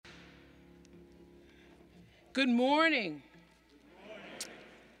Good morning.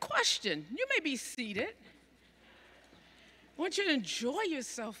 Question, you may be seated. I want you to enjoy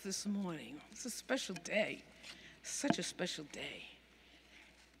yourself this morning. It's a special day, such a special day.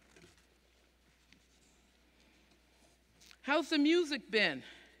 How's the music been?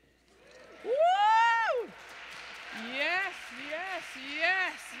 Woo! Yes, yes,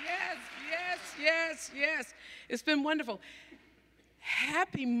 yes, yes, yes, yes, yes. It's been wonderful.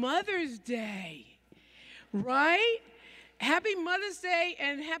 Happy Mother's Day, right? Happy Mother's Day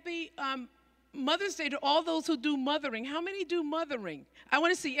and happy Mother's Day to all those who do mothering. How many do mothering? I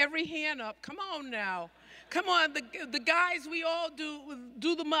want to see every hand up. Come on now. Come on, the guys, we all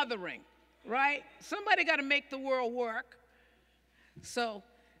do the mothering, right? Somebody got to make the world work. So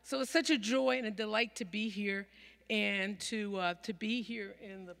it's such a joy and a delight to be here and to be here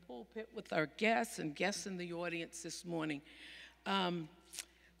in the pulpit with our guests and guests in the audience this morning.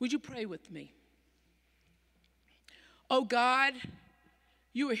 Would you pray with me? Oh God,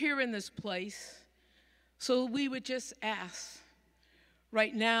 you are here in this place, so we would just ask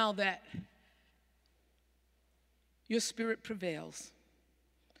right now that your spirit prevails.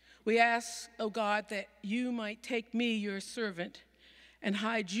 We ask, oh God, that you might take me, your servant, and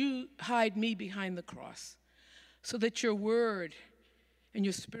hide me behind the cross, so that your word and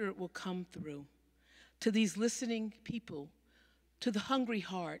your spirit will come through to these listening people, to the hungry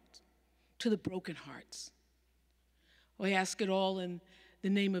heart, to the broken hearts. We ask it all in the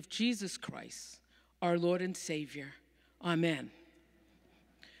name of Jesus Christ, our Lord and Savior. Amen.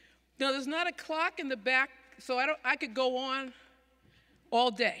 Now, there's not a clock in the back, so I could go on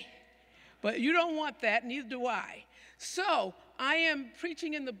all day. But you don't want that, neither do I. So I am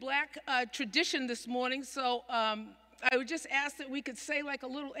preaching in the black tradition this morning, so I would just ask that we could say like a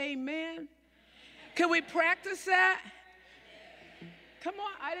little amen. Can we practice that? Come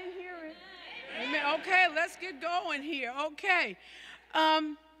on, I didn't hear it. Amen. Okay, let's get going here. Okay.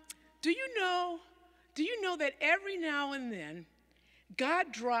 Do you know that every now and then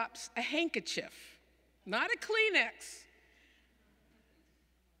God drops a handkerchief, not a Kleenex,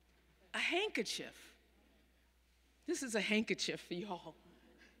 a handkerchief. This is a handkerchief for y'all.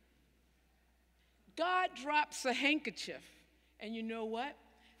 God drops a handkerchief, and you know what?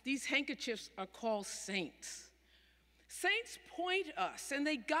 These handkerchiefs are called saints. Saints point us, and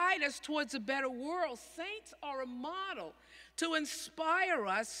they guide us towards a better world. Saints are a model to inspire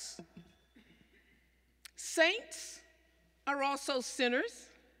us. Saints are also sinners.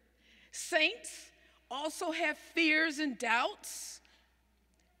 Saints also have fears and doubts.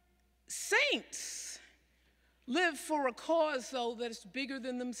 Saints live for a cause, though, that is bigger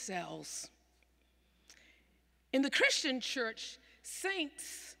than themselves. In the Christian church,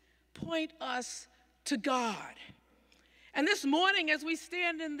 saints point us to God. And this morning, as we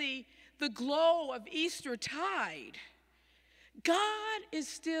stand in the glow of Eastertide, God is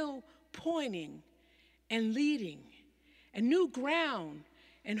still pointing and leading, and new ground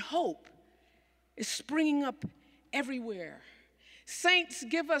and hope is springing up everywhere. Saints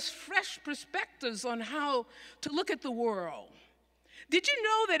give us fresh perspectives on how to look at the world. Did you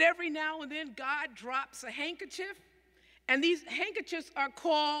know that every now and then God drops a handkerchief? And these handkerchiefs are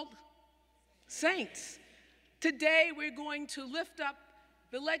called saints. Today we're going to lift up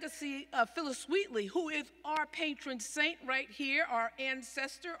the legacy of Phyllis Wheatley, who is our patron saint right here, our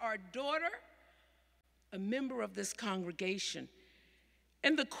ancestor, our daughter, a member of this congregation.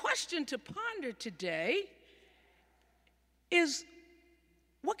 And the question to ponder today is,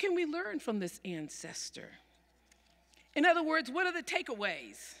 what can we learn from this ancestor? In other words, what are the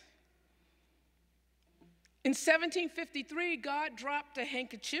takeaways? In 1753, God dropped a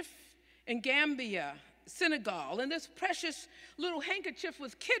handkerchief in Gambia, Senegal, and this precious little handkerchief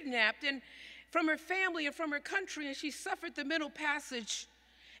was kidnapped from her family and from her country, and she suffered the Middle Passage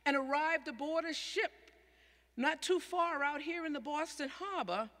and arrived aboard a ship not too far out here in the Boston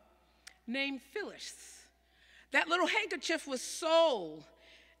Harbor named Phyllis. That little handkerchief was sold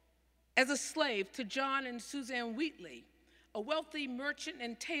as a slave to John and Suzanne Wheatley, a wealthy merchant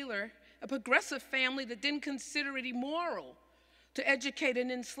and tailor, a progressive family that didn't consider it immoral to educate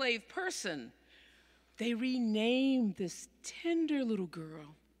an enslaved person. They renamed this tender little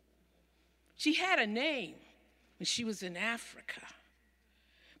girl. She had a name when she was in Africa,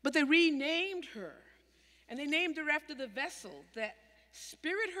 but they renamed her, and they named her after the vessel that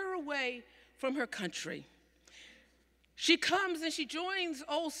spirited her away from her country. She comes and she joins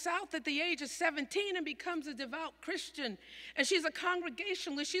Old South at the age of 17 and becomes a devout Christian, and she's a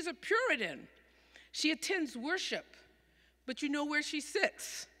Congregationalist, she's a Puritan. She attends worship, but you know where she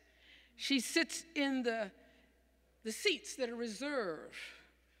sits? She sits in the seats that are reserved,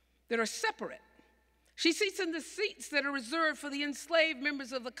 that are separate. She sits in the seats that are reserved for the enslaved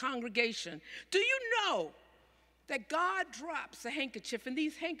members of the congregation. Do you know that God drops a handkerchief, and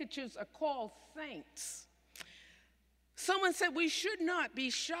these handkerchiefs are called saints? Someone said we should not be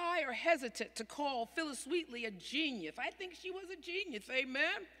shy or hesitant to call Phyllis Wheatley a genius. I think she was a genius,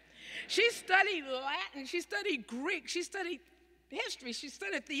 amen? She studied Latin, she studied Greek, she studied history, she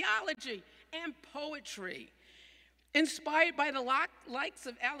studied theology and poetry. Inspired by the likes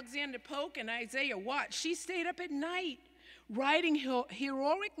of Alexander Pope and Isaiah Watts, she stayed up at night writing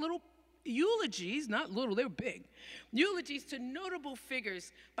heroic little eulogies, not little, they were big, eulogies to notable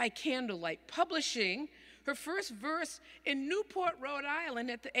figures by candlelight, publishing her first verse in Newport, Rhode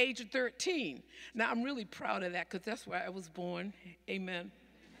Island at the age of 13. Now, I'm really proud of that because that's where I was born. Amen.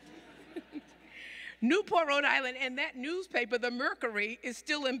 Newport, Rhode Island, and that newspaper, the Mercury, is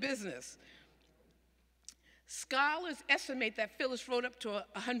still in business. Scholars estimate that Phyllis wrote up to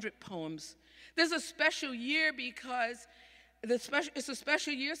 100 poems. There's a special year because it's a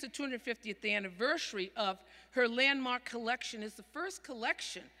special year. It's the 250th anniversary of her landmark collection. It's the first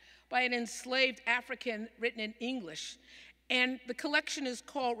collection by an enslaved African written in English. And the collection is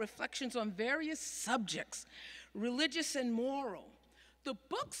called Reflections on Various Subjects, Religious and Moral. The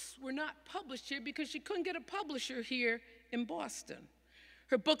books were not published here because she couldn't get a publisher here in Boston.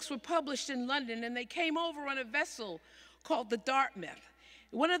 Her books were published in London, and they came over on a vessel called the Dartmouth,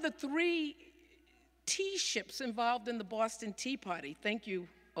 one of the 3 tea ships involved in the Boston Tea Party. Thank you,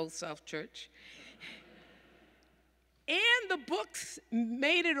 Old South Church. And the books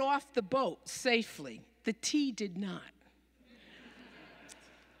made it off the boat safely. The tea did not.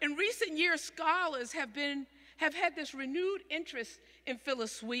 In recent years, scholars have had this renewed interest in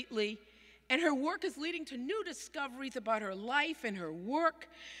Phyllis Wheatley, and her work is leading to new discoveries about her life and her work.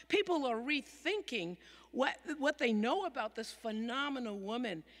 People are rethinking what they know about this phenomenal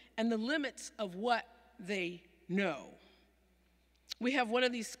woman and the limits of what they know. We have one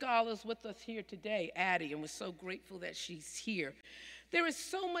of these scholars with us here today, Addie, and we're so grateful that she's here. There is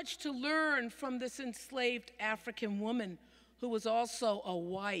so much to learn from this enslaved African woman who was also a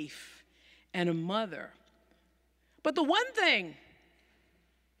wife and a mother. But the one thing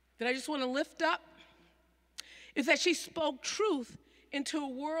that I just want to lift up is that she spoke truth into a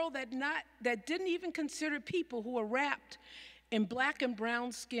world that didn't even consider people who were wrapped in black and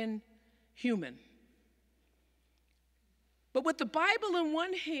brown skin human. But with the Bible in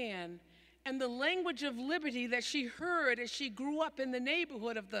one hand and the language of liberty that she heard as she grew up in the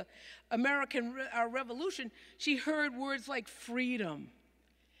neighborhood of the American Revolution, she heard words like freedom.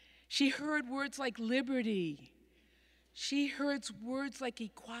 She heard words like liberty. She heard words like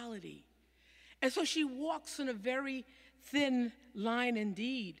equality. And so she walks in a very thin line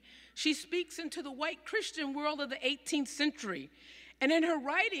indeed. She speaks into the white Christian world of the 18th century. And in her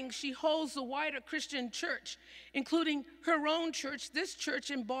writings, she holds the wider Christian church, including her own church, this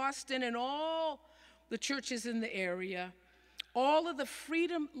church in Boston, and all the churches in the area, all of the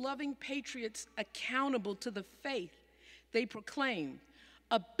freedom-loving patriots accountable to the faith they proclaim,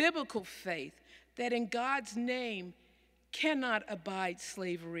 a biblical faith that in God's name cannot abide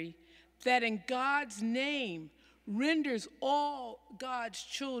slavery, that in God's name renders all God's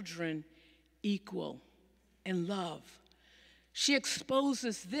children equal in love. She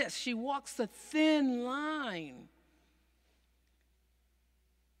exposes this. She walks the thin line.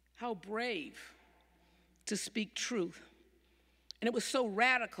 How brave to speak truth. And it was so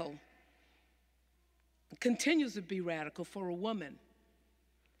radical. It continues to be radical for a woman,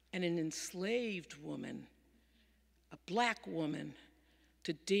 and an enslaved woman, a black woman,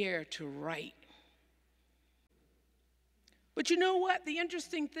 to dare to write. But you know what? The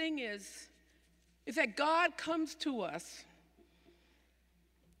interesting thing is that God comes to us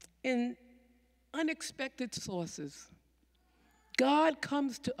in unexpected sources. God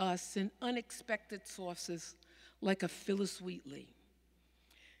comes to us in unexpected sources like a Phyllis Wheatley.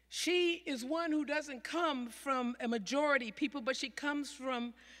 She is one who doesn't come from a majority people, but she comes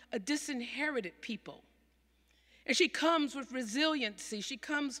from a disinherited people. And she comes with resiliency. She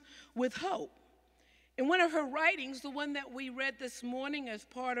comes with hope. In one of her writings, the one that we read this morning as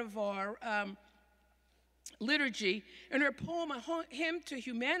part of our liturgy, in her poem, A Hymn to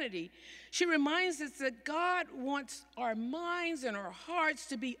Humanity, she reminds us that God wants our minds and our hearts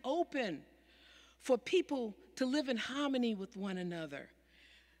to be open for people to live in harmony with one another.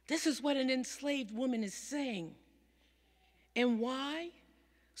 This is what an enslaved woman is saying. And why?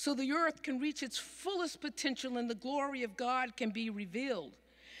 So the earth can reach its fullest potential and the glory of God can be revealed.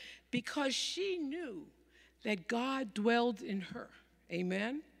 Because she knew that God dwelled in her.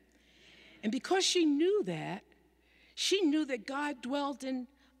 Amen? And because she knew that God dwelled in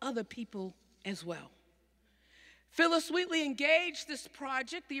other people as well. Phyllis Wheatley engaged this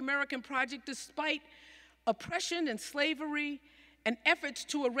project, the American Project, despite oppression and slavery and efforts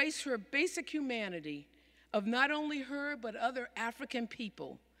to erase her basic humanity of not only her but other African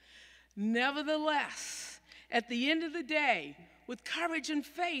people. Nevertheless, at the end of the day, with courage and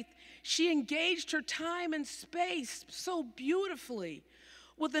faith, she engaged her time and space so beautifully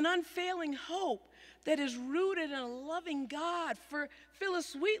with an unfailing hope that is rooted in a loving God. For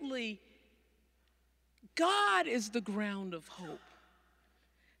Phyllis Wheatley, God is the ground of hope.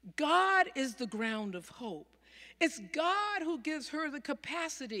 God is the ground of hope. It's God who gives her the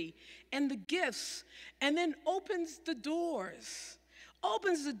capacity and the gifts and then opens the doors.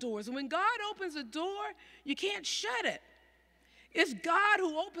 Opens the doors. And when God opens a door, you can't shut it. It's God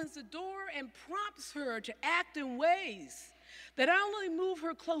who opens the door and prompts her to act in ways that not only move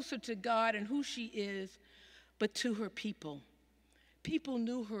her closer to God and who she is, but to her people. People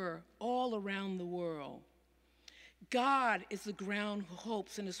knew her all around the world. God is the ground who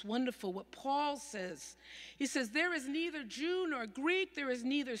hopes, and it's wonderful what Paul says. He says, there is neither Jew nor Greek, there is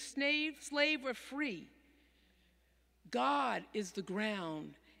neither slave or free. God is the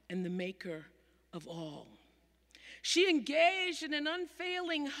ground and the maker of all. She engaged in an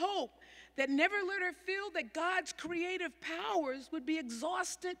unfailing hope that never let her feel that God's creative powers would be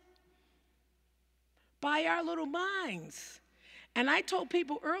exhausted by our little minds. And I told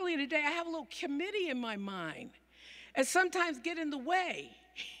people earlier today, I have a little committee in my mind, and sometimes get in the way.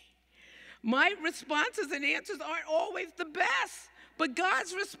 My responses and answers aren't always the best, but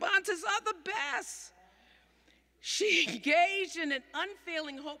God's responses are the best. She engaged in an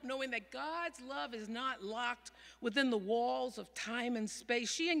unfailing hope, knowing that God's love is not locked within the walls of time and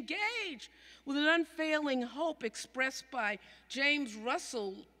space. She engaged with an unfailing hope expressed by James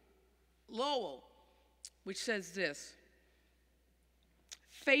Russell Lowell, which says this: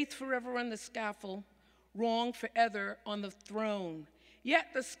 faith forever on the scaffold, wrong forever on the throne. Yet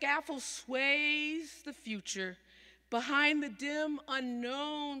the scaffold sways the future. Behind the dim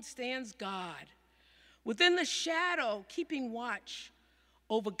unknown stands God, within the shadow, keeping watch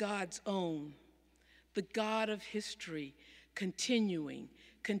over God's own. The God of history, continuing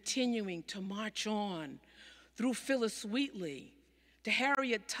to march on through Phyllis Wheatley to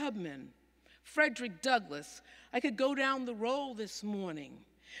Harriet Tubman, Frederick Douglass. I could go down the road this morning.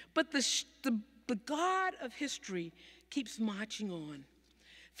 But the God of history keeps marching on.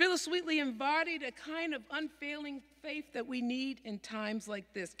 Phyllis Wheatley embodied a kind of unfailing faith that we need in times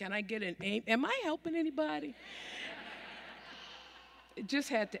like this. Can I get an amen? Am I helping anybody? Just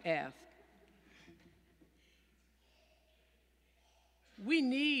had to ask. We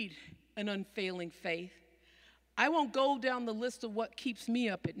need an unfailing faith. I won't go down the list of what keeps me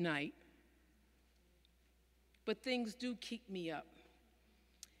up at night, but things do keep me up.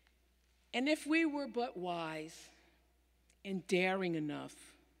 And if we were but wise and daring enough,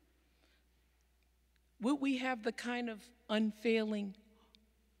 would we have the kind of unfailing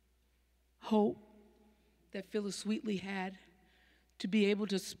hope that Phyllis Wheatley had to be able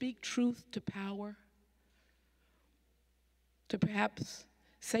to speak truth to power, to perhaps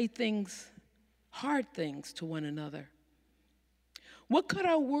say things, hard things to one another? What could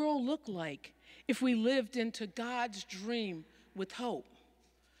our world look like if we lived into God's dream with hope?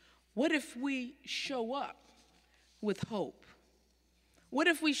 What if we show up with hope? What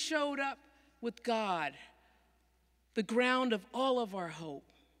if we showed up with God, the ground of all of our hope?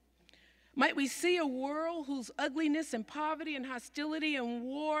 Might we see a world whose ugliness and poverty and hostility and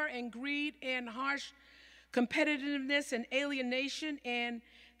war and greed and harsh competitiveness and alienation and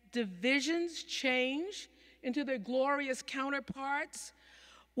divisions change into their glorious counterparts?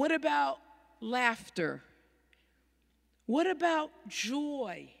 What about laughter? What about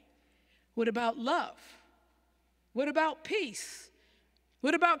joy? What about love? What about peace?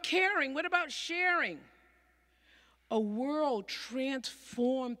 What about caring? What about sharing? A world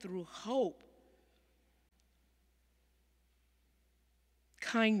transformed through hope,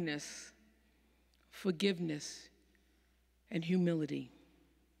 kindness, forgiveness, and humility.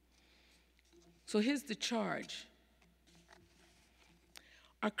 So here's the charge.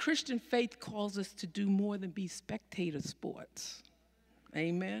 Our Christian faith calls us to do more than be spectator sports.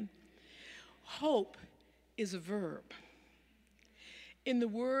 Amen? Hope is a verb. In the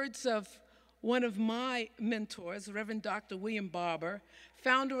words of one of my mentors, Reverend Dr. William Barber,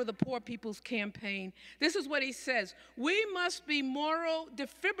 founder of the Poor People's Campaign, this is what he says: we must be moral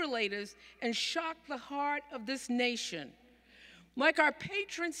defibrillators and shock the heart of this nation. Like our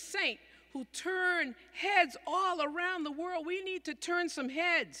patron saint who turned heads all around the world, we need to turn some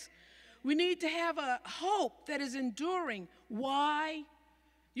heads. We need to have a hope that is enduring. Why?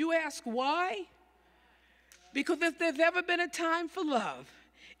 You ask why? Because if there's ever been a time for love,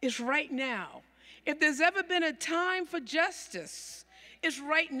 it's right now. If there's ever been a time for justice, it's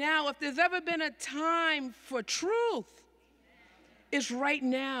right now. If there's ever been a time for truth, it's right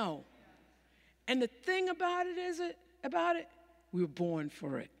now. And the thing about it, we were born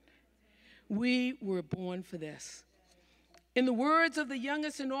for it. We were born for this. In the words of the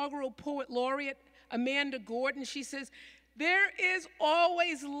youngest inaugural poet laureate, Amanda Gorton, she says, "There is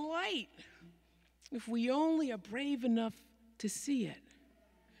always light if we only are brave enough to see it.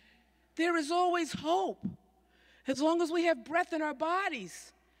 There is always hope as long as we have breath in our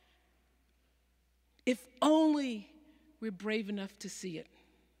bodies, if only we're brave enough to see it."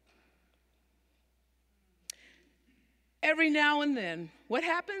 Every now and then, what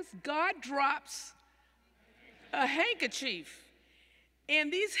happens? God drops a handkerchief.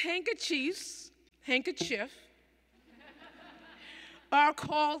 And these handkerchief, are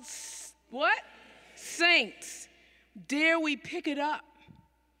called what? Saints. Dare we pick it up?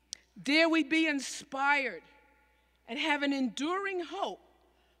 Dare we be inspired and have an enduring hope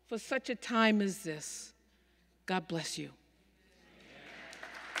for such a time as this? God bless you.